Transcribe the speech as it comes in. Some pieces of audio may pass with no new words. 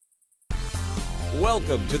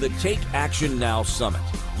Welcome to the Take Action Now Summit.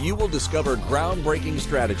 You will discover groundbreaking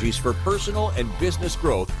strategies for personal and business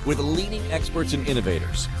growth with leading experts and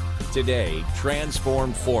innovators. Today,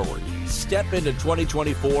 transform forward. Step into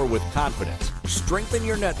 2024 with confidence. Strengthen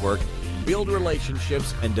your network, build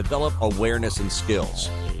relationships, and develop awareness and skills.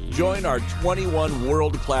 Join our 21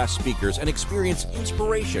 world-class speakers and experience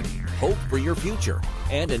inspiration, hope for your future,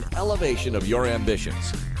 and an elevation of your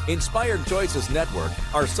ambitions. Inspired Choices Network,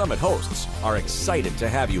 our summit hosts, are excited to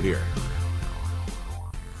have you here.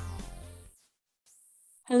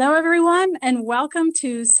 Hello, everyone, and welcome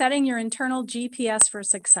to Setting Your Internal GPS for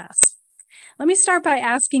Success. Let me start by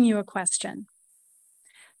asking you a question.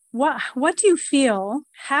 What do you feel?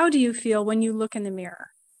 How do you feel when you look in the mirror?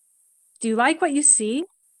 Do you like what you see?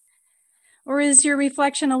 Or is your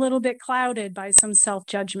reflection a little bit clouded by some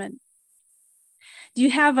self-judgment? Do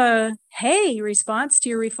you have a hey response to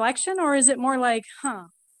your reflection, or is it more like, huh?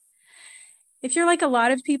 If you're like a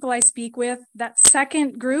lot of people I speak with, that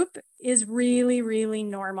second group is really, really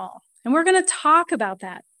normal. And we're going to talk about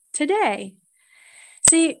that today.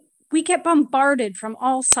 See, we get bombarded from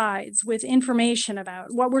all sides with information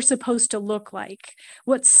about what we're supposed to look like,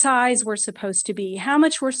 what size we're supposed to be, how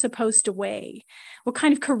much we're supposed to weigh, what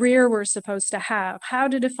kind of career we're supposed to have, how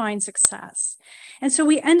to define success. And so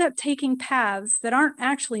we end up taking paths that aren't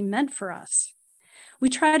actually meant for us. We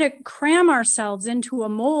try to cram ourselves into a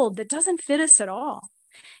mold that doesn't fit us at all.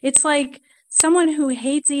 It's like someone who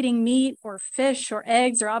hates eating meat or fish or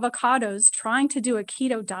eggs or avocados trying to do a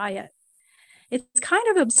keto diet. It's kind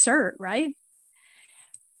of absurd, right?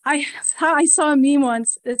 I saw a meme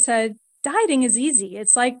once that said, dieting is easy.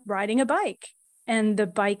 It's like riding a bike, and the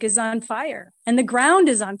bike is on fire, and the ground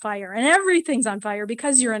is on fire, and everything's on fire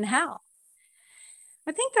because you're in hell.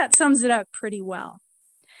 I think that sums it up pretty well.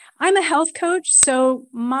 I'm a health coach, so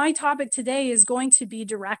my topic today is going to be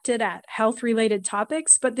directed at health-related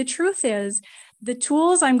topics, but the truth is, the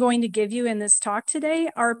tools I'm going to give you in this talk today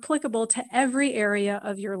are applicable to every area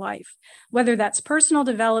of your life, whether that's personal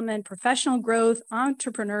development, professional growth,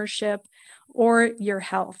 entrepreneurship, or your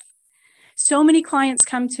health. So many clients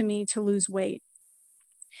come to me to lose weight,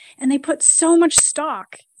 and they put so much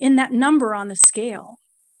stock in that number on the scale.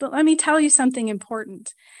 But let me tell you something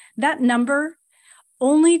important. That number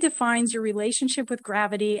only defines your relationship with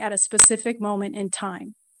gravity at a specific moment in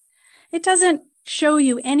time. It doesn't show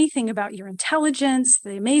you anything about your intelligence,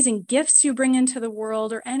 the amazing gifts you bring into the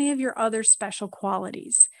world, or any of your other special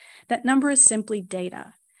qualities. That number is simply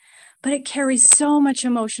data, but it carries so much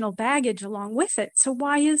emotional baggage along with it. So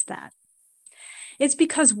why is that? It's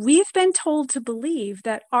because we've been told to believe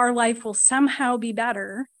that our life will somehow be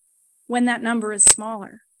better when that number is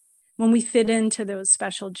smaller, when we fit into those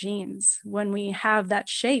special genes, when we have that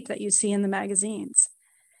shape that you see in the magazines.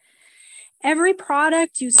 Every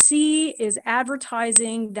product you see is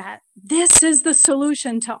advertising that this is the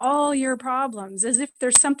solution to all your problems, as if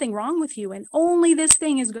there's something wrong with you and only this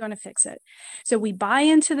thing is going to fix it. So we buy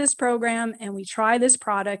into this program and we try this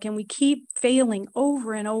product and we keep failing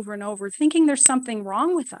over and over and over, thinking there's something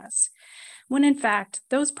wrong with us, when in fact,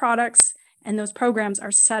 those products and those programs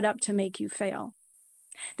are set up to make you fail.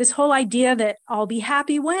 This whole idea that I'll be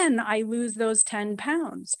happy when I lose those 10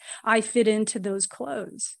 pounds, I fit into those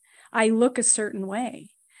clothes, I look a certain way,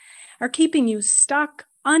 are keeping you stuck,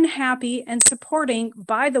 unhappy, and supporting,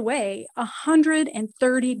 by the way, a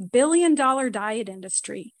 $130 billion diet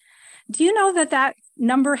industry. Do you know that that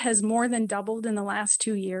number has more than doubled in the last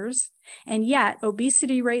 2 years? And yet,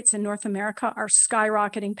 obesity rates in North America are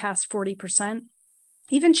skyrocketing past 40%.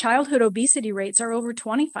 Even childhood obesity rates are over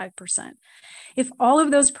 25%. If all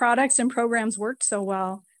of those products and programs worked so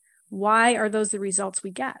well, why are those the results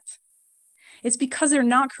we get? It's because they're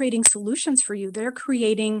not creating solutions for you. They're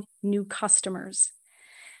creating new customers.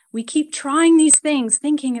 We keep trying these things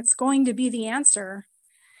thinking it's going to be the answer.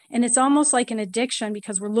 And it's almost like an addiction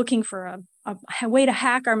because we're looking for a way to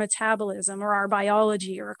hack our metabolism or our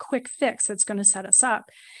biology or a quick fix that's going to set us up.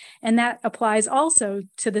 And that applies also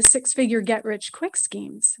to the six-figure get-rich-quick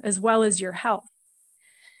schemes, as well as your health.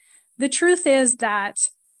 The truth is that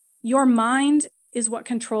your mind is what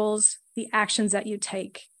controls the actions that you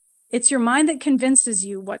take. It's your mind that convinces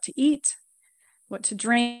you what to eat, what to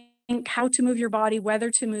drink, how to move your body,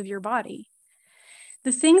 whether to move your body.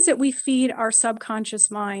 The things that we feed our subconscious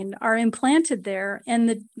mind are implanted there, and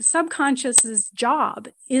the subconscious's job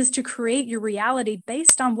is to create your reality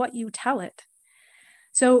based on what you tell it.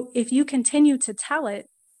 So if you continue to tell it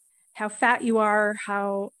how fat you are,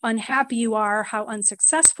 how unhappy you are, how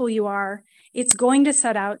unsuccessful you are, it's going to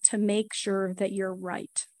set out to make sure that you're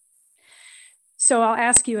right. So I'll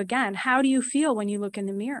ask you again, how do you feel when you look in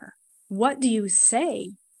the mirror? What do you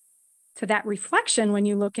say? to that reflection when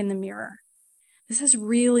you look in the mirror. This is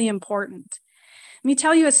really important. Let me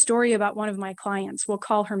tell you a story about one of my clients. We'll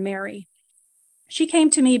call her Mary. She came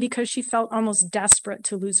to me because she felt almost desperate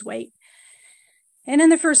to lose weight. And in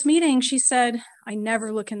the first meeting, she said, I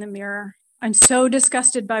never look in the mirror. I'm so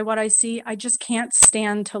disgusted by what I see. I just can't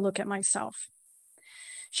stand to look at myself.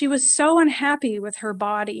 She was so unhappy with her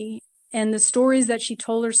body and the stories that she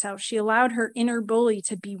told herself. She allowed her inner bully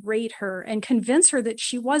to berate her and convince her that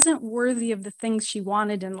she wasn't worthy of the things she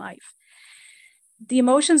wanted in life. The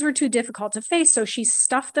emotions were too difficult to face, so she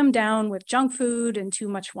stuffed them down with junk food and too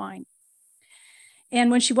much wine. And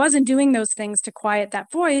when she wasn't doing those things to quiet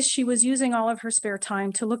that voice, she was using all of her spare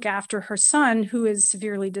time to look after her son, who is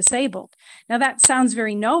severely disabled. Now, that sounds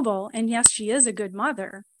very noble, and yes, she is a good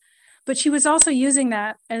mother, but she was also using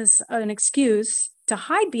that as an excuse to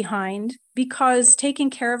hide behind because taking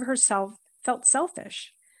care of herself felt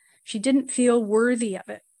selfish. She didn't feel worthy of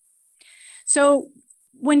it. So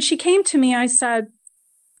when she came to me, I said,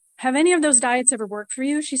 have any of those diets ever worked for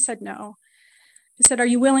you? She said, no. I said, are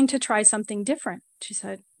you willing to try something different? She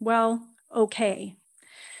said, well, okay.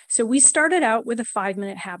 So we started out with a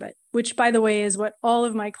 5-minute habit, which, by the way, is what all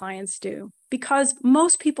of my clients do, because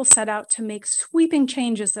most people set out to make sweeping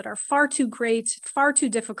changes that are far too great, far too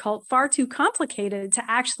difficult, far too complicated to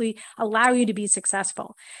actually allow you to be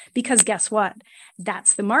successful. Because guess what?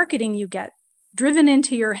 That's the marketing you get driven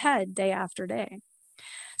into your head day after day.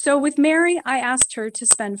 So with Mary, I asked her to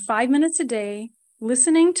spend 5 minutes a day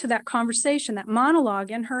listening to that conversation, that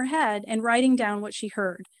monologue in her head, and writing down what she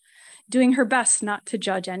heard, doing her best not to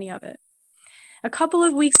judge any of it. A couple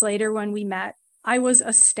of weeks later, when we met, I was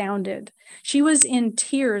astounded. She was in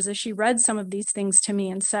tears as she read some of these things to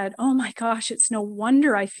me and said, oh my gosh, it's no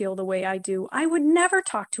wonder I feel the way I do. I would never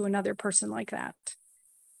talk to another person like that.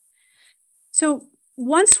 So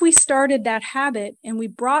once we started that habit and we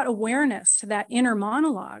brought awareness to that inner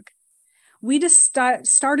monologue, we just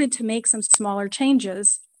started to make some smaller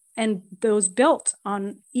changes, and those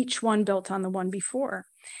each one built on the one before.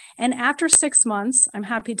 And after 6 months, I'm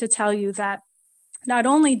happy to tell you that not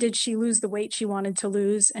only did she lose the weight she wanted to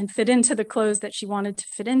lose and fit into the clothes that she wanted to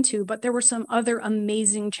fit into, but there were some other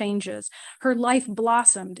amazing changes. Her life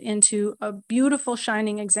blossomed into a beautiful,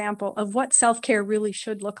 shining example of what self-care really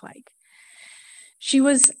should look like. She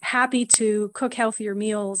was happy to cook healthier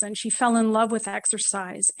meals, and she fell in love with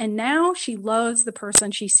exercise. And now she loves the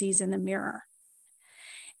person she sees in the mirror.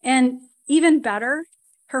 And even better,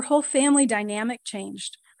 her whole family dynamic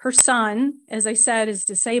changed. Her son, as I said, is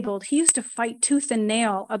disabled. He used to fight tooth and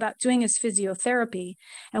nail about doing his physiotherapy.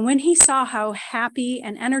 And when he saw how happy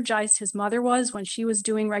and energized his mother was when she was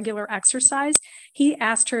doing regular exercise, he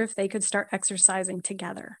asked her if they could start exercising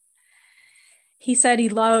together. He said he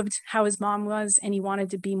loved how his mom was and he wanted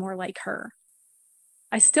to be more like her.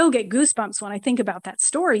 I still get goosebumps when I think about that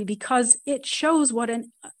story because it shows what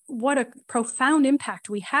a profound impact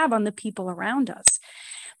we have on the people around us.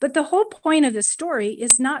 But the whole point of this story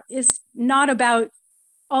is not about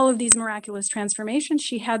all of these miraculous transformations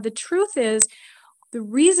she had. The truth is, the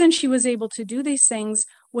reason she was able to do these things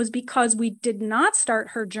was because we did not start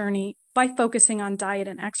her journey by focusing on diet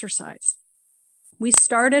and exercise. We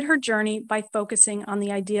started her journey by focusing on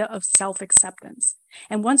the idea of self-acceptance.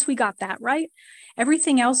 And once we got that right,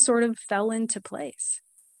 everything else sort of fell into place.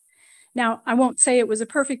 Now, I won't say it was a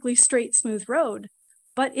perfectly straight, smooth road,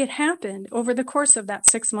 but it happened over the course of that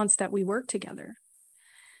 6 months that we worked together.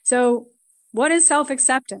 So what is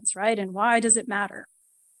self-acceptance, right? And why does it matter?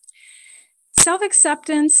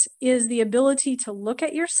 Self-acceptance is the ability to look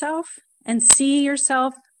at yourself and see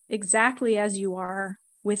yourself exactly as you are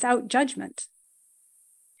without judgment.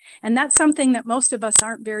 And that's something that most of us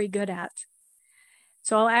aren't very good at.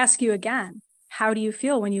 So I'll ask you again, how do you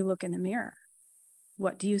feel when you look in the mirror?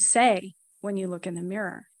 What do you say when you look in the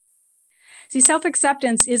mirror? See,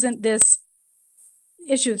 self-acceptance isn't this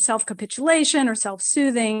issue of self-capitulation or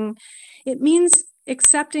self-soothing. It means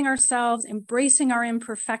accepting ourselves, embracing our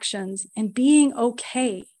imperfections, and being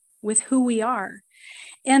okay with who we are.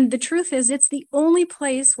 And the truth is, it's the only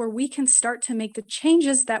place where we can start to make the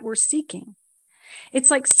changes that we're seeking.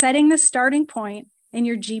 It's like setting the starting point in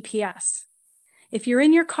your GPS. If you're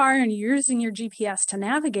in your car and you're using your GPS to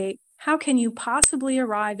navigate, how can you possibly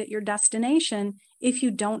arrive at your destination if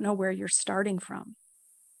you don't know where you're starting from?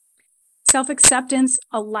 Self-acceptance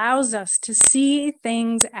allows us to see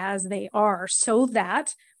things as they are so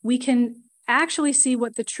that we can actually see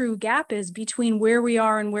what the true gap is between where we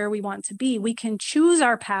are and where we want to be. We can choose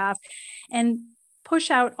our path and push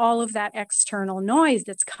out all of that external noise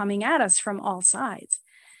that's coming at us from all sides.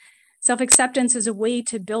 Self-acceptance is a way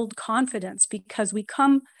to build confidence because we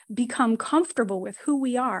become comfortable with who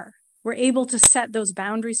we are We're able to set those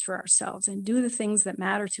boundaries for ourselves and do the things that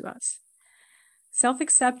matter to us.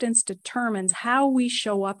 Self-acceptance determines how we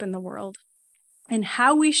show up in the world. And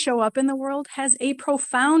how we show up in the world has a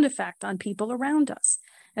profound effect on people around us,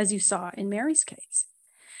 as you saw in Mary's case.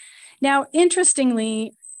 Now,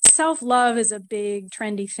 interestingly, self-love is a big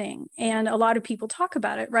trendy thing, and a lot of people talk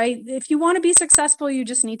about it, right? If you want to be successful, you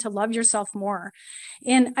just need to love yourself more.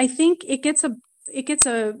 And I think it gets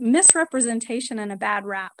a misrepresentation and a bad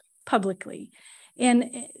rap publicly.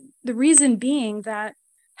 And the reason being that,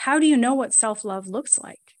 how do you know what self-love looks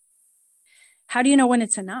like? How do you know when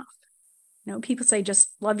it's enough? You know, people say just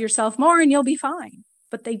love yourself more and you'll be fine,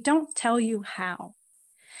 but they don't tell you how.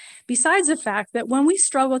 Besides the fact that when we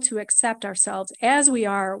struggle to accept ourselves as we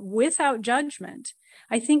are without judgment,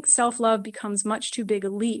 I think self-love becomes much too big a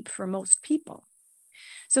leap for most people.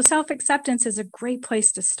 So self-acceptance is a great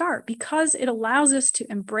place to start because it allows us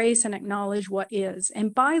to embrace and acknowledge what is.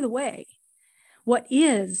 And by the way, what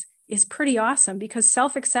is pretty awesome because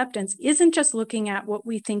self-acceptance isn't just looking at what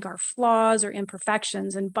we think are flaws or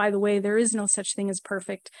imperfections. And by the way, there is no such thing as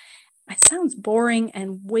perfect. It sounds boring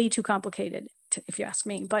and way too complicated, if you ask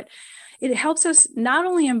me, but it helps us not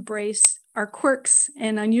only embrace our quirks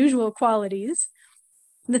and unusual qualities,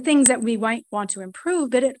 the things that we might want to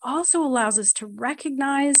improve, but it also allows us to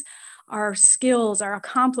recognize our skills, our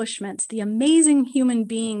accomplishments, the amazing human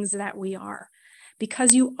beings that we are,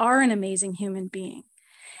 because you are an amazing human being.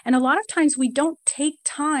 And a lot of times we don't take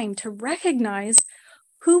time to recognize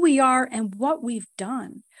who we are and what we've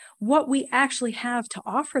done, what we actually have to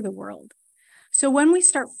offer the world. So when we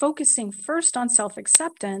start focusing first on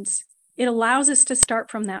self-acceptance, it allows us to start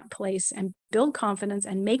from that place and build confidence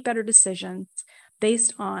and make better decisions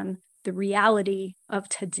based on the reality of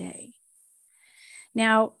today.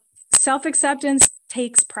 Now, self-acceptance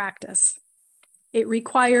takes practice. It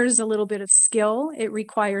requires a little bit of skill. It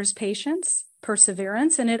requires patience,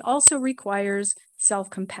 perseverance, and it also requires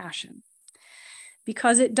self-compassion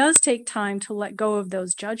because it does take time to let go of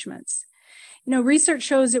those judgments. You know, research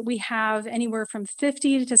shows that we have anywhere from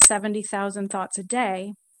 50 to 70,000 thoughts a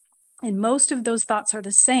day, and most of those thoughts are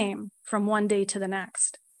the same from one day to the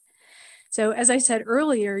next. So as I said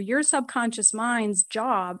earlier, your subconscious mind's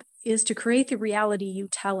job is to create the reality you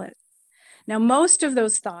tell it. Now, most of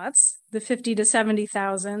those thoughts, the 50 to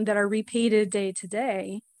 70,000 that are repeated day to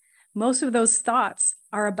day, most of those thoughts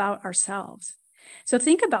are about ourselves. So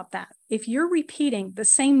think about that. If you're repeating the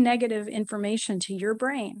same negative information to your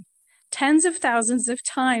brain tens of thousands of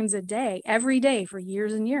times a day, every day for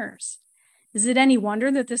years and years, is it any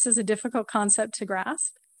wonder that this is a difficult concept to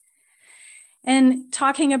grasp? And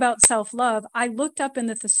talking about self-love, I looked up in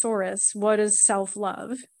the thesaurus, what is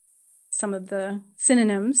self-love? Some of the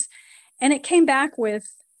synonyms, and it came back with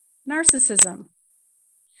narcissism,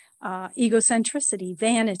 egocentricity,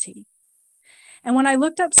 vanity. And when I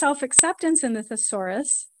looked up self-acceptance in the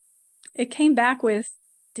thesaurus, it came back with,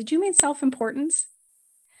 did you mean self-importance?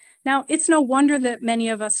 Now, it's no wonder that many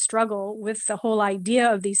of us struggle with the whole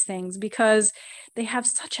idea of these things because they have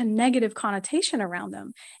such a negative connotation around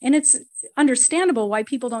them. And it's understandable why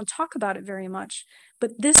people don't talk about it very much.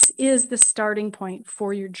 But this is the starting point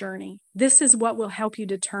for your journey. This is what will help you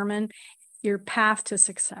determine your path to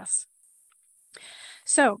success.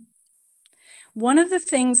 So, one of the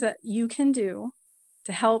things that you can do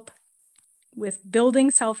to help with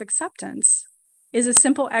building self-acceptance is a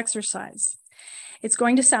simple exercise. It's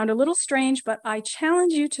going to sound a little strange, but I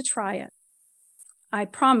challenge you to try it. I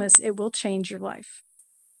promise it will change your life.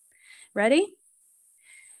 Ready?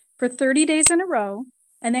 For 30 days in a row,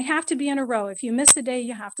 and they have to be in a row. If you miss a day,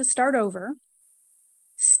 you have to start over.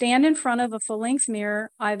 Stand in front of a full-length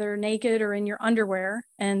mirror, either naked or in your underwear.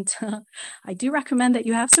 And I do recommend that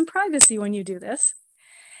you have some privacy when you do this.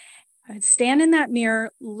 Stand in that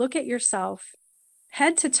mirror, look at yourself,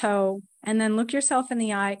 head to toe, and then look yourself in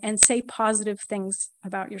the eye and say positive things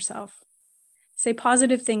about yourself. Say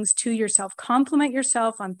positive things to yourself. Compliment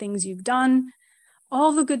yourself on things you've done,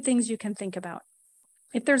 all the good things you can think about.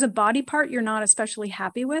 If there's a body part you're not especially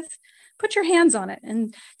happy with, put your hands on it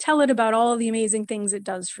and tell it about all of the amazing things it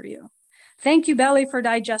does for you. Thank you, belly, for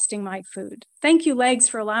digesting my food. Thank you, legs,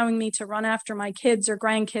 for allowing me to run after my kids or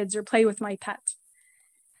grandkids or play with my pet.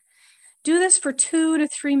 Do this for 2 to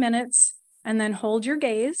 3 minutes and then hold your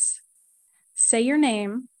gaze, say your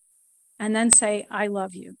name, and then say, I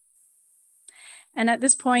love you. And at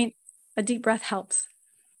this point, a deep breath helps.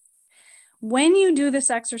 When you do this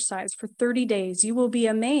exercise for 30 days, you will be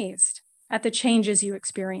amazed at the changes you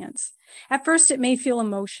experience. At first, it may feel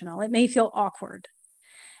emotional. It may feel awkward.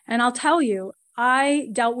 And I'll tell you, I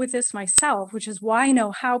dealt with this myself, which is why I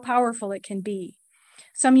know how powerful it can be.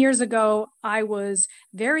 Some years ago, I was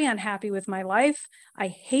very unhappy with my life. I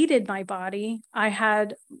hated my body. I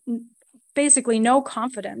had basically no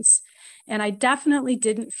confidence, and I definitely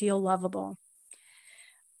didn't feel lovable.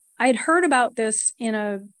 I had heard about this in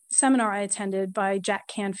a seminar I attended by Jack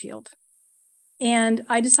Canfield, and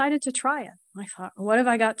I decided to try it. I thought, what have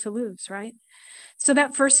I got to lose, right? So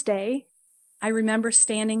that first day, I remember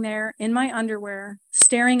standing there in my underwear,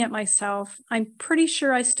 staring at myself. I'm pretty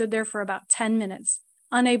sure I stood there for about 10 minutes,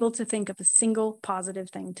 unable to think of a single positive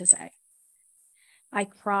thing to say. I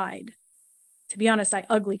cried. To be honest, I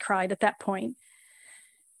ugly cried at that point.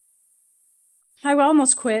 I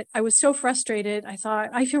almost quit. I was so frustrated. I thought,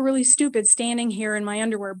 I feel really stupid standing here in my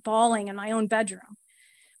underwear, bawling in my own bedroom.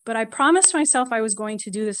 But I promised myself I was going to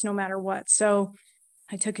do this no matter what. So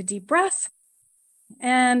I took a deep breath,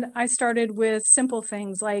 and I started with simple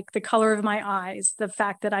things like the color of my eyes, the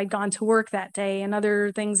fact that I'd gone to work that day, and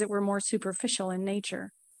other things that were more superficial in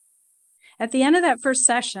nature. At the end of that first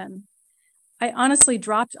session, I honestly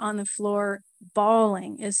dropped on the floor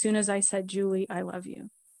bawling as soon as I said, Julie, I love you.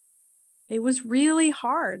 It was really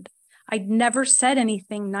hard. I'd never said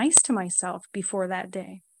anything nice to myself before that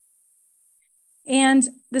day. And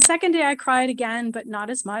the second day I cried again, but not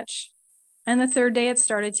as much. And the third day it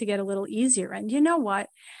started to get a little easier. And you know what?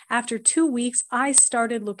 After 2 weeks, I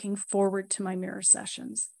started looking forward to my mirror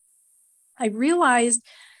sessions. I realized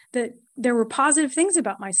that there were positive things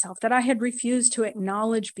about myself that I had refused to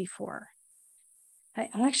acknowledge before. I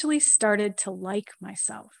actually started to like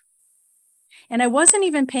myself. And I wasn't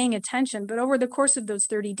even paying attention, but over the course of those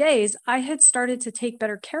 30 days, I had started to take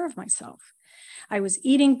better care of myself. I was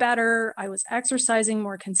eating better, I was exercising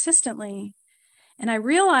more consistently, and I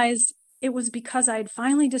realized it was because I had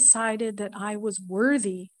finally decided that I was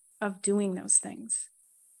worthy of doing those things.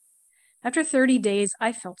 After 30 days,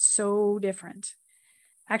 I felt so different.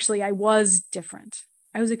 Actually, I was different.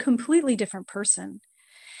 I was a completely different person.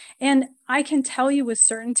 And I can tell you with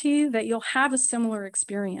certainty that you'll have a similar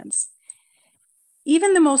experience.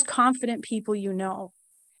 Even the most confident people you know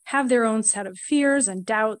have their own set of fears and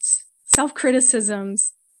doubts,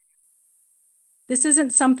 self-criticisms. This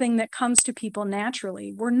isn't something that comes to people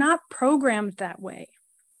naturally. We're not programmed that way.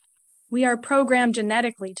 We are programmed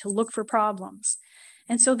genetically to look for problems.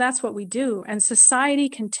 And so that's what we do. And society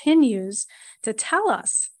continues to tell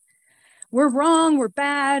us we're wrong, we're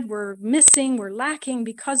bad, we're missing, we're lacking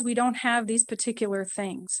because we don't have these particular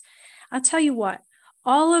things. I'll tell you what,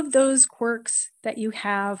 all of those quirks that you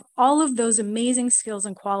have, all of those amazing skills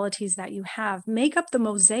and qualities that you have make up the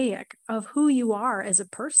mosaic of who you are as a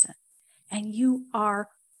person. And you are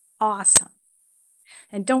awesome.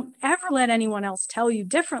 And don't ever let anyone else tell you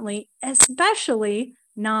differently, especially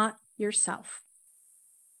not yourself.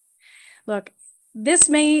 Look, this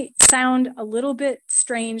may sound a little bit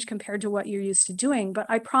strange compared to what you're used to doing, but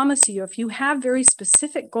I promise you, if you have very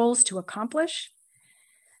specific goals to accomplish,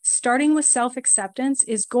 starting with self-acceptance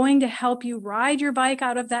is going to help you ride your bike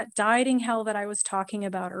out of that dieting hell that I was talking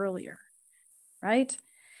about earlier, right?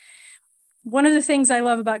 One of the things I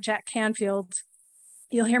love about Jack Canfield,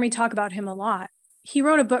 you'll hear me talk about him a lot. He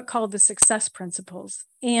wrote a book called The Success Principles.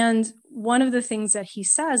 And one of the things that he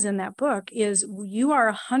says in that book is you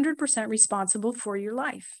are 100% responsible for your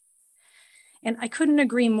life. And I couldn't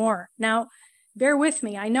agree more. Now, bear with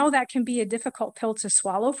me. I know that can be a difficult pill to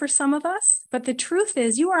swallow for some of us, but the truth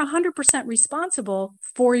is you are 100% responsible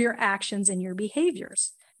for your actions and your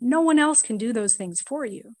behaviors. No one else can do those things for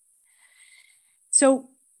you. So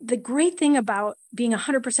the great thing about being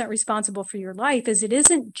 100% responsible for your life is it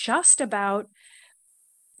isn't just about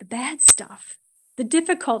the bad stuff, the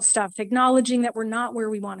difficult stuff, acknowledging that we're not where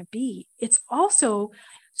we want to be. It's also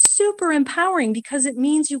super empowering because it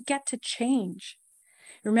means you get to change.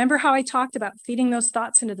 Remember how I talked about feeding those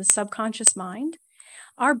thoughts into the subconscious mind?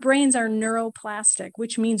 Our brains are neuroplastic,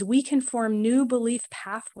 which means we can form new belief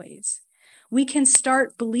pathways. We can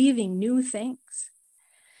start believing new things.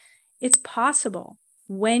 It's possible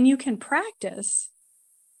when you can practice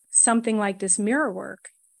something like this mirror work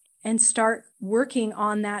and start working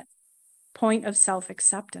on that point of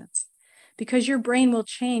self-acceptance, because your brain will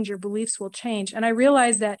change, your beliefs will change. And I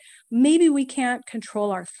realize that maybe we can't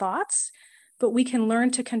control our thoughts, but we can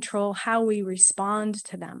learn to control how we respond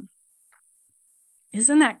to them.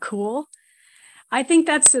 Isn't that cool? I think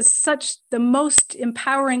that's such the most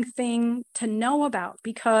empowering thing to know about,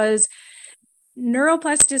 because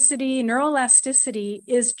neuroplasticity, neuroelasticity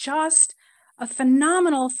is just a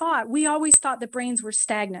phenomenal thought. We always thought that brains were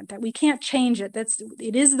stagnant, that we can't change it.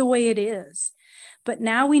 It is the way it is. But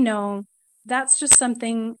now we know that's just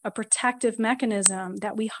something, a protective mechanism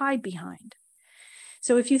that we hide behind.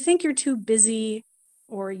 So if you think you're too busy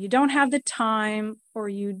or you don't have the time, or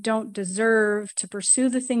you don't deserve to pursue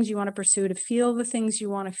the things you want to pursue, to feel the things you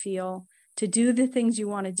want to feel, to do the things you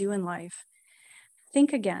want to do in life,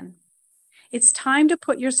 think again. It's time to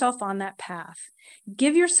put yourself on that path.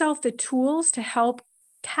 Give yourself the tools to help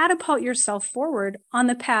catapult yourself forward on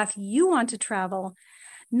the path you want to travel,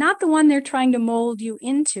 not the one they're trying to mold you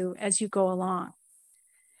into as you go along.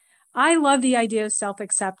 I love the idea of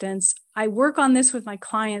self-acceptance. I work on this with my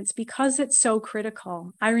clients because it's so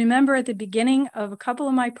critical. I remember at the beginning of a couple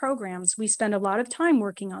of my programs, we spend a lot of time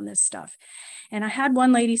working on this stuff. And I had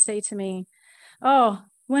one lady say to me, "Oh,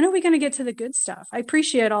 when are we going to get to the good stuff? I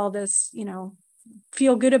appreciate all this,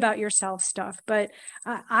 feel good about yourself stuff, but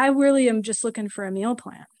I really am just looking for a meal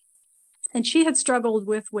plan." And she had struggled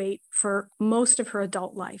with weight for most of her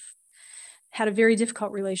adult life, had a very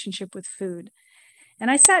difficult relationship with food. And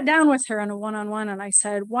I sat down with her on a one-on-one and I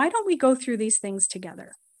said, why don't we go through these things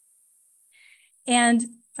together? And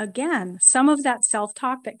again, some of that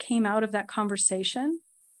self-talk that came out of that conversation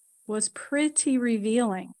was pretty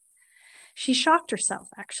revealing. She shocked herself,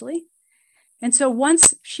 actually. And so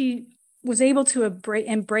once she was able to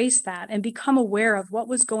embrace that and become aware of what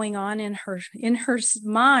was going on in her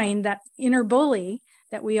mind, that inner bully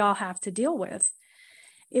that we all have to deal with,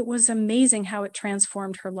 it was amazing how it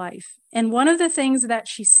transformed her life. And one of the things that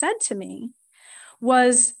she said to me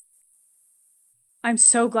was, "I'm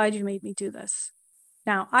so glad you made me do this."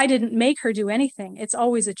 Now, I didn't make her do anything. It's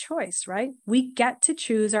always a choice, right? We get to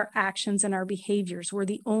choose our actions and our behaviors. We're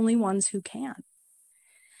the only ones who can.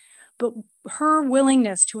 But her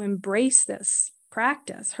willingness to embrace this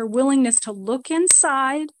practice, her willingness to look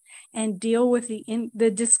inside and deal with the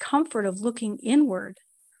discomfort of looking inward,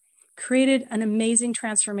 created an amazing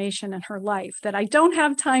transformation in her life that I don't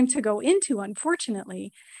have time to go into,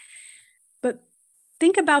 unfortunately. But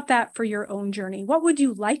think about that for your own journey. What would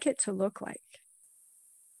you like it to look like?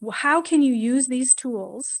 How can you use these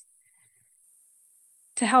tools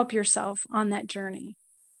to help yourself on that journey?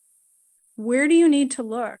 Where do you need to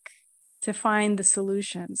look to find the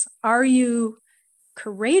solutions? Are you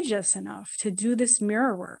courageous enough to do this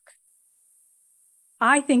mirror work?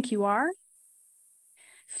 I think you are.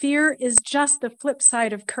 Fear is just the flip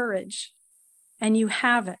side of courage, and you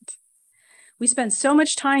have it. We spend so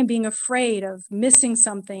much time being afraid of missing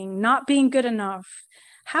something, not being good enough.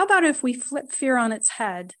 How about if we flip fear on its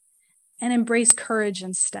head and embrace courage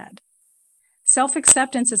instead?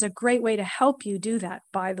 Self-acceptance is a great way to help you do that,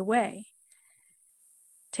 by the way.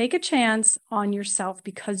 Take a chance on yourself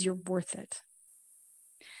because you're worth it.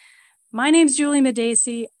 My name's Juli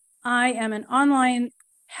Madacey. I am an online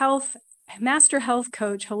master health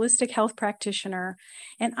coach, holistic health practitioner,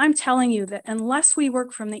 and I'm telling you that unless we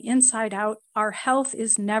work from the inside out, our health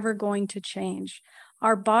is never going to change.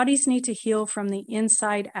 Our bodies need to heal from the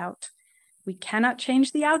inside out. We cannot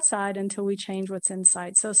change the outside until we change what's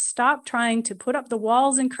inside. So stop trying to put up the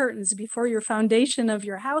walls and curtains before your foundation of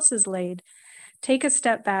your house is laid. Take a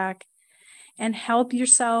step back and help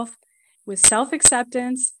yourself with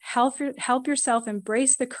self-acceptance. Help yourself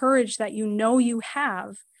embrace the courage that you know you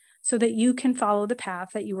have, so that you can follow the path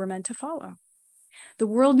that you were meant to follow. The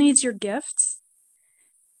world needs your gifts.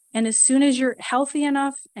 And as soon as you're healthy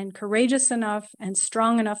enough and courageous enough and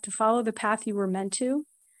strong enough to follow the path you were meant to,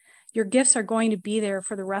 your gifts are going to be there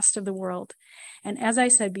for the rest of the world. And as I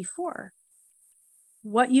said before,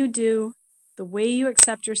 what you do, the way you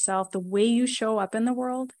accept yourself, the way you show up in the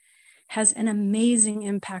world has an amazing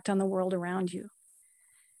impact on the world around you.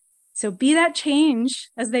 So be that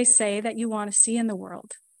change, as they say, that you want to see in the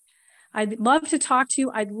world. I'd love to talk to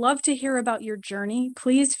you. I'd love to hear about your journey.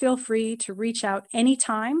 Please feel free to reach out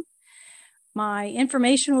anytime. My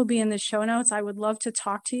information will be in the show notes. I would love to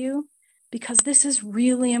talk to you because this is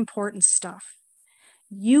really important stuff.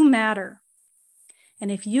 You matter.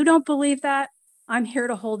 And if you don't believe that, I'm here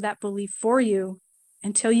to hold that belief for you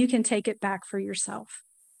until you can take it back for yourself.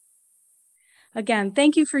 Again,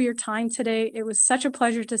 thank you for your time today. It was such a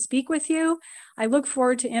pleasure to speak with you. I look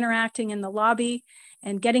forward to interacting in the lobby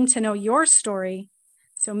and getting to know your story,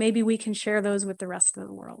 so maybe we can share those with the rest of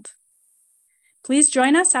the world. Please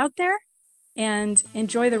join us out there and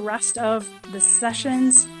enjoy the rest of the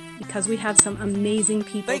sessions because we have some amazing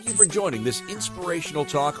people. Thank you for joining this inspirational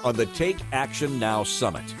talk on the Take Action Now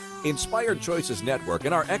Summit. Inspired Choices Network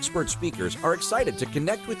and our expert speakers are excited to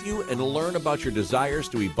connect with you and learn about your desires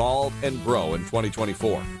to evolve and grow in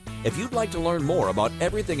 2024. If you'd like to learn more about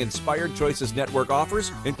everything Inspired Choices Network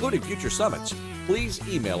offers, including future summits, please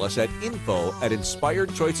email us at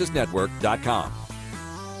info@inspiredchoicesnetwork.com.